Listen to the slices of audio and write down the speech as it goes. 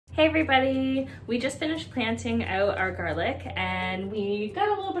Hey everybody! We just finished planting out our garlic and we got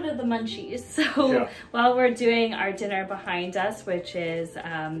a little bit of the munchies. So while we're doing our dinner behind us, which is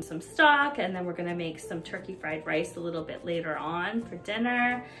some stock, and then we're gonna make some turkey fried rice a little bit later on for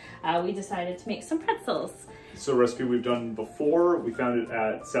dinner, we decided to make some pretzels. So a recipe we've done before. We found it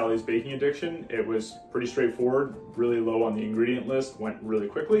at Sally's Baking Addiction. It was pretty straightforward, really low on the ingredient list, went really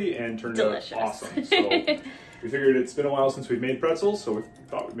quickly and turned out awesome. So we figured it's been a while since we've made pretzels, so we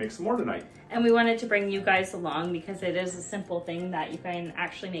thought we'd make some more tonight. And we wanted to bring you guys along because it is a simple thing that you can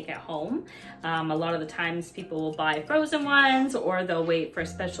actually make at home. A lot of the times people will buy frozen ones, or they'll wait for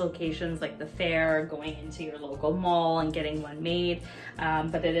special occasions like the fair, going into your local mall and getting one made.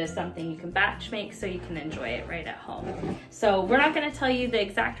 But it is something you can batch make so you can enjoy it right at home. So we're not gonna tell you the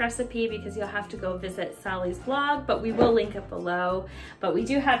exact recipe because you'll have to go visit Sally's blog, but we will link it below. But we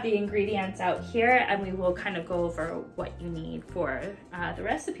do have the ingredients out here and we will kind of go over what you need for the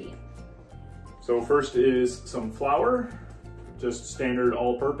recipe. So first is some flour, just standard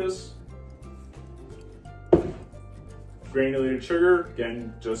all-purpose. Granulated sugar,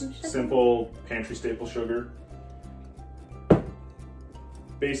 again, just simple pantry staple sugar.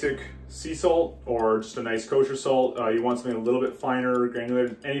 Basic sea salt, or just a nice kosher salt. You want something a little bit finer,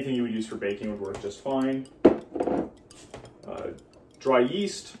 granulated. Anything you would use for baking would work just fine. Dry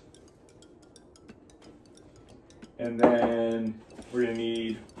yeast. And then we're gonna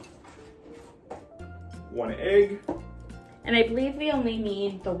need 1 egg. And I believe we only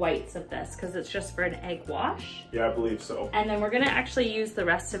need the whites of this because it's just for an egg wash. Yeah, I believe so. And then we're gonna actually use the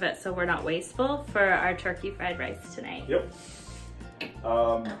rest of it so we're not wasteful for our turkey fried rice tonight. Yep.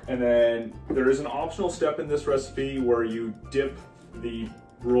 And then there is an optional step in this recipe where you dip the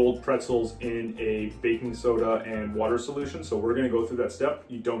rolled pretzels in a baking soda and water solution. So we're gonna go through that step.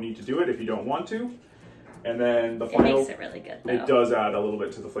 You don't need to do it if you don't want to. And then the final, it makes it really good though. It does add a little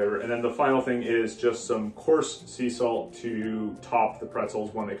bit to the flavor. And then the final thing is just some coarse sea salt to top the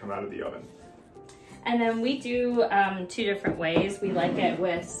pretzels when they come out of the oven. And then we do 2 different ways. We like it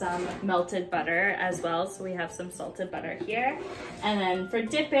with some melted butter as well. So we have some salted butter here. And then for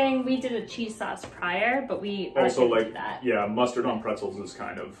dipping, we did a cheese sauce prior, but we also like do that. Yeah, mustard on pretzels is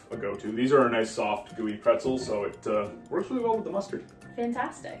kind of a go-to. These are a nice soft gooey pretzels, so it works really well with the mustard.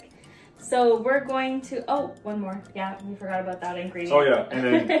 Fantastic. So we're going to, oh, one more. Yeah, we forgot about that ingredient. Oh yeah,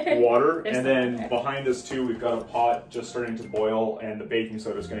 and then water. And then behind us too, we've got a pot just starting to boil, and the baking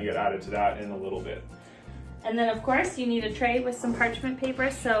soda is going to get added to that in a little bit. And then of course you need a tray with some parchment paper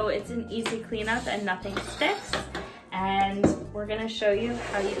so it's an easy cleanup and nothing sticks. And we're going to show you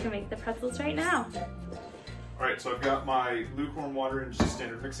how you can make the pretzels right now. All right, so I've got my lukewarm water in just a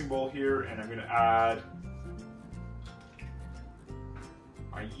standard mixing bowl here, and I'm going to add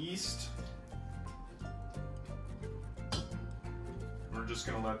my yeast. We're just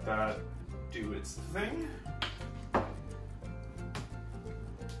gonna let that do its thing.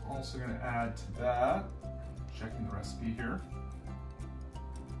 Also gonna add to that, checking the recipe here.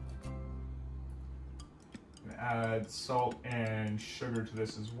 Gonna add salt and sugar to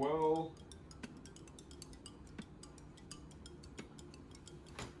this as well.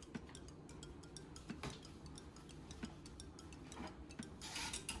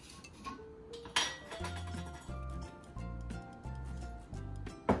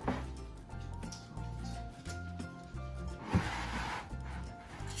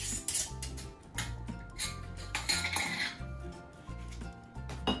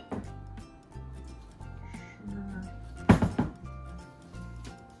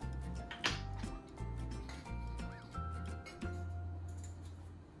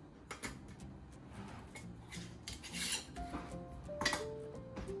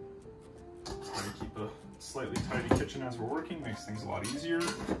 Keep a slightly tidy kitchen as we're working, makes things a lot easier.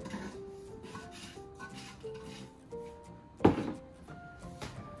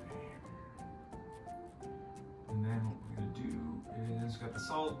 And then what we're going to do is got the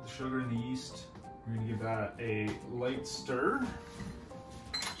salt, the sugar, and the yeast. We're going to give that a light stir.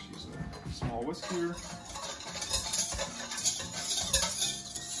 Just use a small whisk here.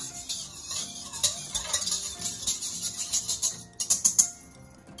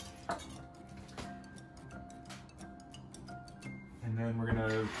 And then we're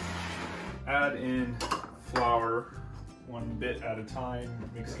gonna add in flour 1 bit at a time,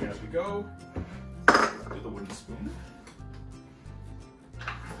 mixing as we go with a wooden spoon.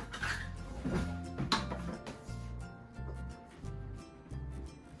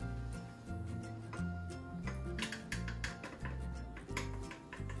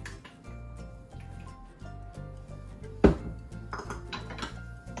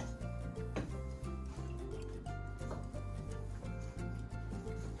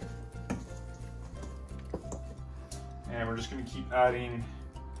 And we're just gonna keep adding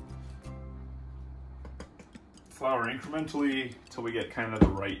flour incrementally till we get kind of the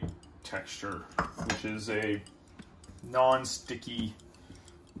right texture, which is a non-sticky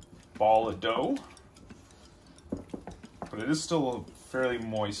ball of dough, but it is still a fairly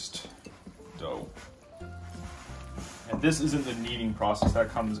moist dough. And this isn't the kneading process, that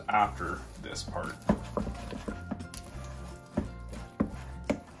comes after this part.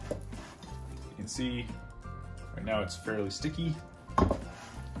 You can see right now it's fairly sticky. More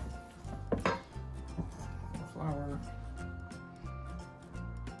flour.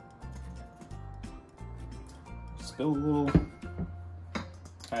 Spill a little.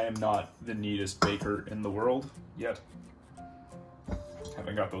 I am not the neatest baker in the world yet.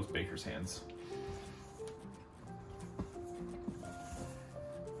 Haven't got those baker's hands.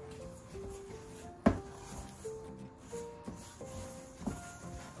 I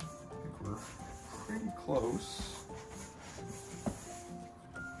think we're pretty close.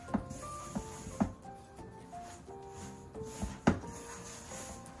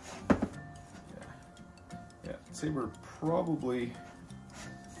 Yeah, I'd say we're probably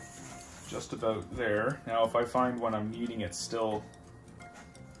just about there. Now, if I find when I'm kneading it's still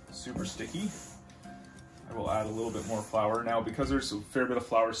super sticky, I will add a little bit more flour. Now, because there's a fair bit of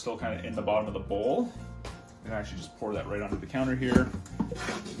flour still kind of in the bottom of the bowl, I can actually just pour that right onto the counter here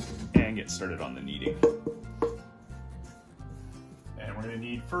and get started on the kneading. And we're gonna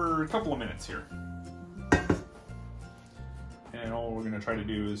knead for a couple of minutes here. And all we're gonna try to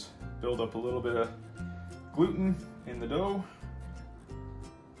do is build up a little bit of gluten in the dough.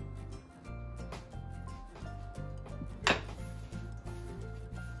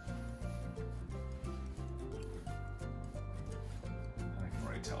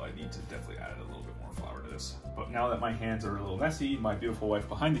 I need to definitely add a little bit more flour to this. But now that my hands are a little messy, my beautiful wife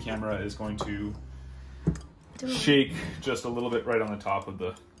behind the camera is going to shake just a little bit right on the top of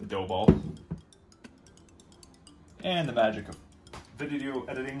the dough ball. And the magic of video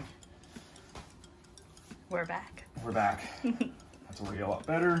editing. We're back. We're back. That's already a lot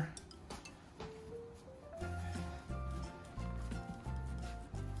better.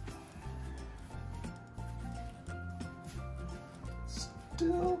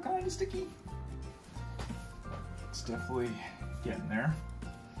 Still kind of sticky. It's definitely getting there.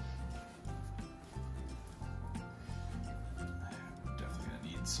 Definitely gonna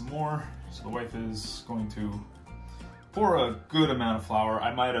need some more. So the wife is going to pour a good amount of flour.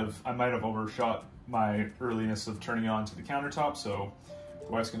 I might have overshot my earliness of turning it onto the countertop, so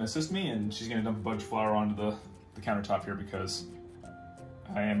the wife's gonna assist me and she's gonna dump a bunch of flour onto the countertop here because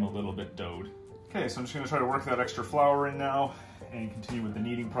I am a little bit doughed. Okay, so I'm just gonna try to work that extra flour in now and continue with the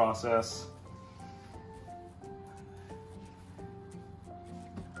kneading process.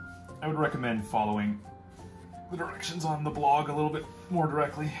 I would recommend following the directions on the blog a little bit more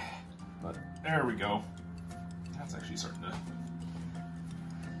directly, but there we go. That's actually starting to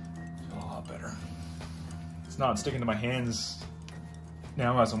feel a lot better. It's not sticking to my hands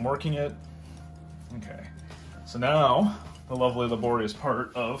now as I'm working it. Okay, so now the lovely laborious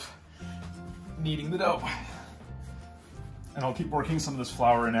part of kneading the dough. And I'll keep working some of this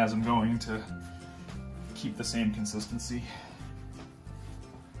flour in as I'm going to keep the same consistency.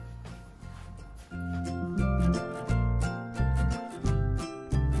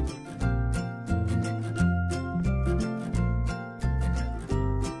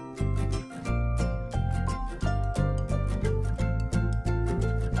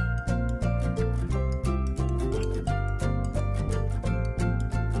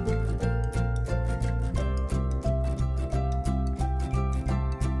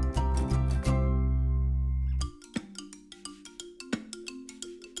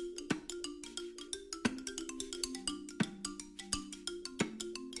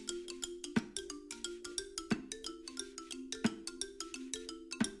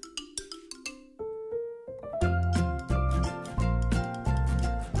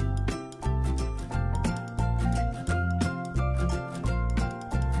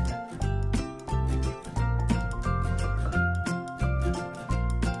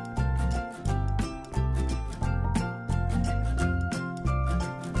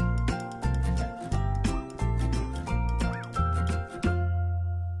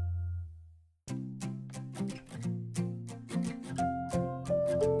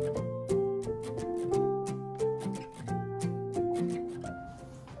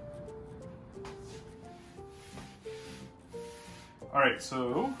 All right,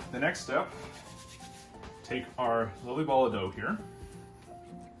 so the next step, take our lovely ball of dough here,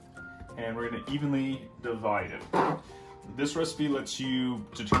 and we're gonna evenly divide it. This recipe lets you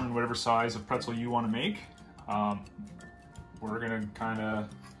determine whatever size of pretzel you wanna make. we're gonna kind of,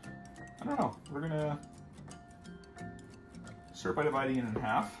 I don't know, we're gonna start by dividing it in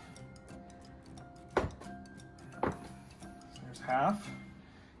half. So there's half.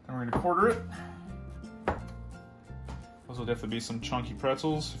 Then we're gonna quarter it. Those will definitely be some chunky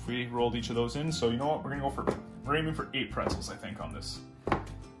pretzels if we rolled each of those in. So you know what, we're aiming for 8 pretzels, I think, on this.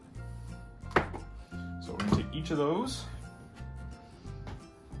 So we're gonna take each of those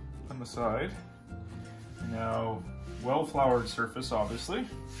on the side. Now, well-floured surface, obviously.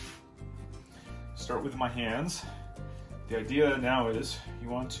 Start with my hands. The idea now is you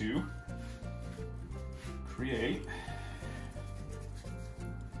want to create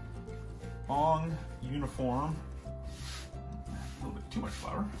long, uniform, a little bit too much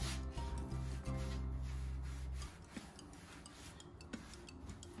flour.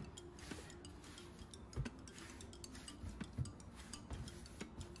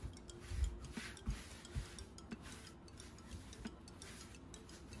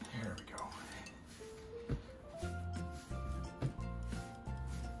 There we go.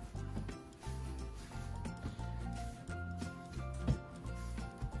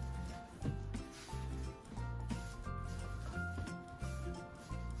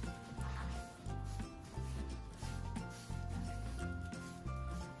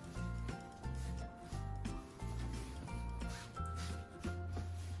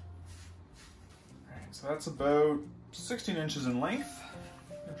 So that's about 16 inches in length.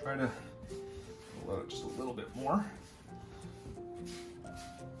 I'm gonna try to pull out just a little bit more.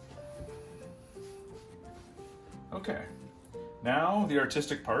 Okay, now the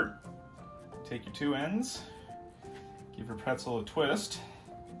artistic part. Take your 2 ends, give your pretzel a twist.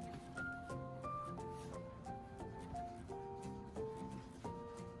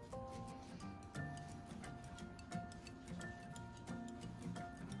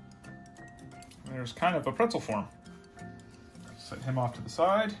 There's kind of a pretzel form. Set him off to the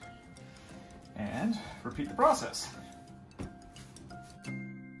side and repeat the process.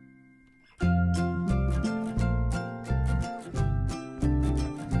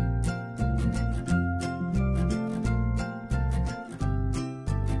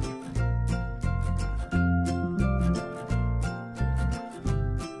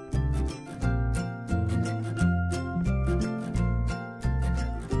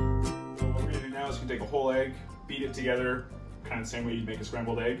 Take a whole egg, beat it together, kind of the same way you'd make a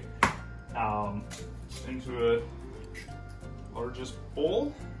scrambled egg, into a largest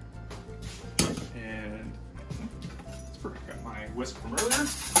bowl. And that's perfect. Got my whisk from earlier.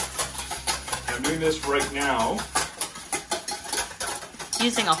 I'm doing this right now.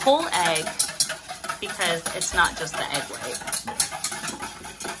 Using a whole egg because it's not just the egg white.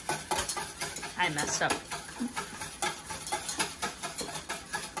 I messed up.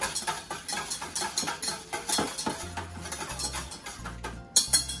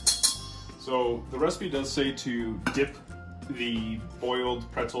 So the recipe does say to dip the boiled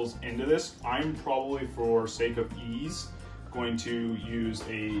pretzels into this. I'm probably, for sake of ease, going to use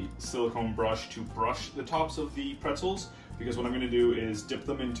a silicone brush to brush the tops of the pretzels, because what I'm going to do is dip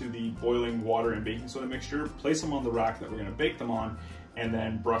them into the boiling water and baking soda mixture, place them on the rack that we're going to bake them on, and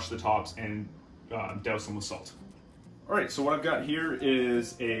then brush the tops and douse them with salt. All right, so what I've got here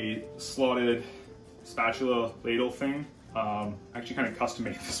is a slotted spatula ladle thing. I actually kind of custom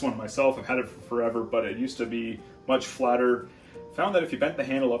made this one myself. I've had it for forever, but it used to be much flatter. Found that if you bent the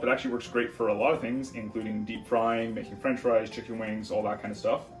handle up, it actually works great for a lot of things, including deep frying, making french fries, chicken wings, all that kind of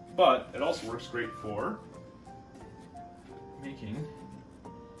stuff. But it also works great for making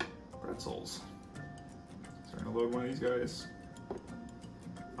pretzels. So I'm gonna load one of these guys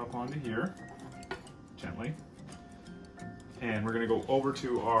up onto here, gently. And we're gonna go over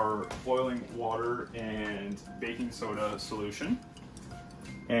to our boiling water and baking soda solution.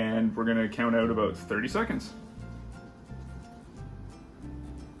 And we're gonna count out about 30 seconds.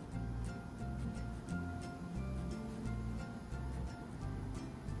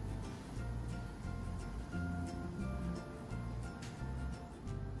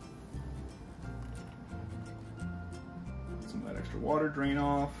 Some of that extra water drain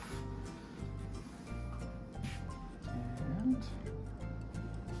off.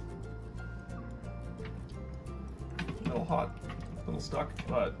 A little hot, a little stuck,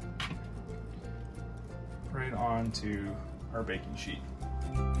 but right onto our baking sheet.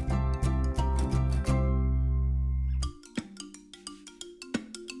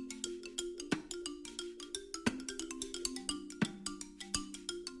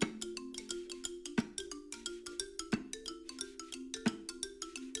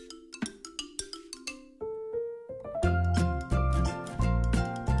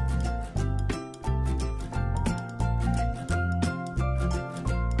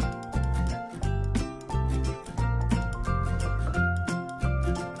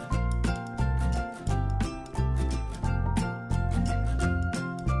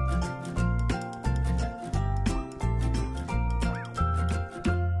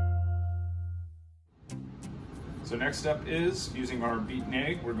 So next step is, using our beaten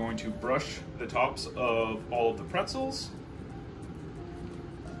egg, we're going to brush the tops of all of the pretzels.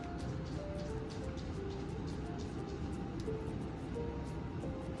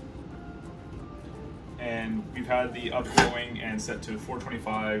 And we've had the oven going and set to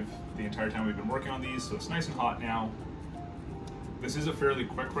 425 the entire time we've been working on these, so it's nice and hot now. This is a fairly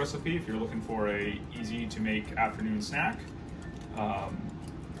quick recipe if you're looking for a easy to make afternoon snack.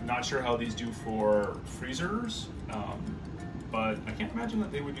 Not sure how these do for freezers, but I can't imagine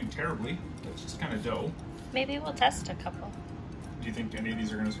that they would do terribly. It's just kind of dough. Maybe we'll test a couple. Do you think any of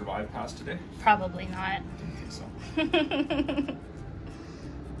these are going to survive past today? Probably not. I didn't think so.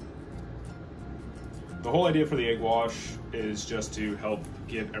 The whole idea for the egg wash is just to help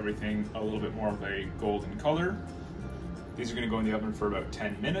give everything a little bit more of a golden color. These are going to go in the oven for about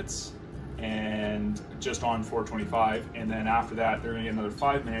 10 minutes and just on 425, and then after that they're going to get another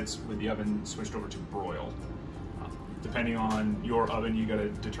 5 minutes with the oven switched over to broil. Depending on your oven, you got to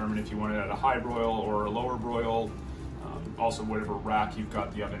determine if you want it at a high broil or a lower broil. Also, whatever rack you've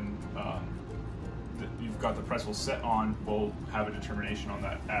got the oven, you've got the pretzel set on, will have a determination on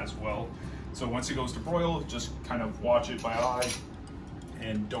that as well. So once it goes to broil, just kind of watch it by eye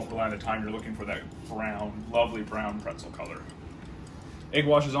and don't rely on the time. You're looking for that brown, lovely brown pretzel color. Egg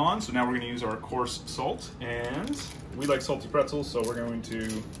wash is on, so now we're going to use our coarse salt, and we like salty pretzels, so we're going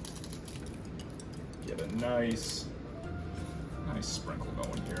to get a nice sprinkle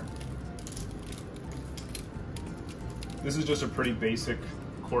going here. This is just a pretty basic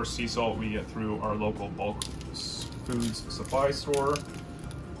coarse sea salt we get through our local bulk foods supply store.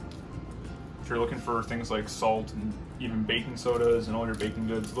 If you're looking for things like salt and even baking sodas and all your baking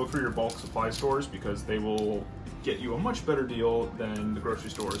goods, look for your bulk supply stores because they will get you a much better deal than the grocery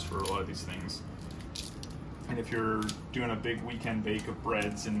stores for a lot of these things. And if you're doing a big weekend bake of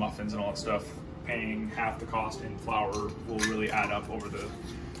breads and muffins and all that stuff, paying half the cost in flour will really add up over the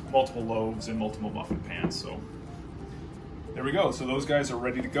multiple loaves and multiple muffin pans. So there we go. So those guys are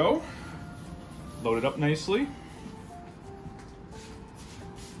ready to go. Loaded up nicely.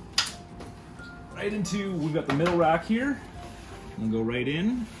 Right into, we've got the middle rack here. We'll go right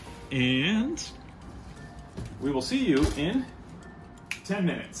in, and we will see you in 10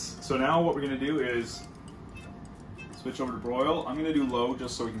 minutes. So now what we're gonna do is switch over to broil. I'm gonna do low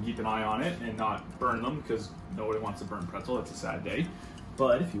just so we can keep an eye on it and not burn them, because nobody wants to burn pretzel, it's a sad day.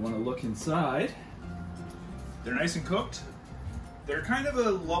 But if you wanna look inside, they're nice and cooked. They're kind of a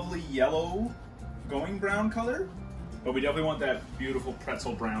lovely yellow going brown color, but we definitely want that beautiful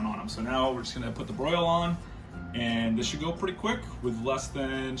pretzel brown on them. So now we're just gonna put the broil on, and this should go pretty quick with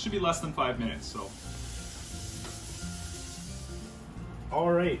should be less than 5 minutes, so.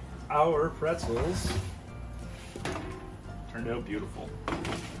 All right, our pretzels turned out beautiful.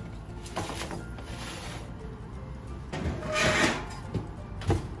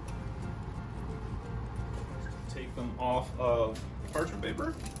 Take them off of parchment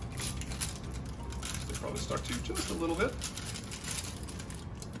paper. They probably stuck to just a little bit.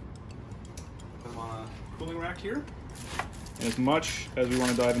 Put them on a cooling rack here. And as much as we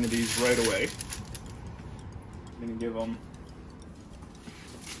want to dive into these right away, I'm going to give them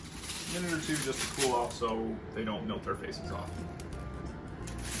a minute or two just to cool off so they don't melt their faces off.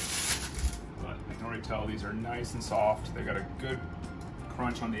 But I can already tell these are nice and soft. They got a good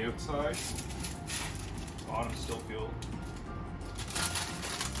crunch on the outside. Bottom still feel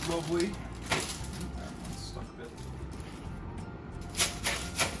lovely. That one's stuck a bit.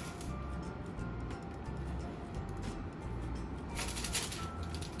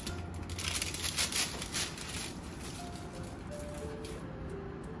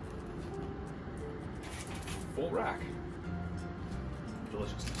 Full rack.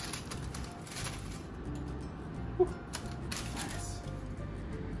 Delicious. Whew. Nice.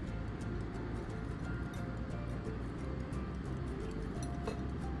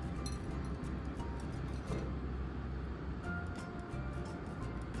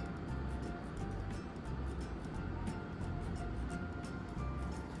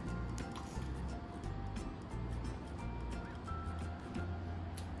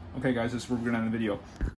 Okay guys, this is where we're gonna end the video.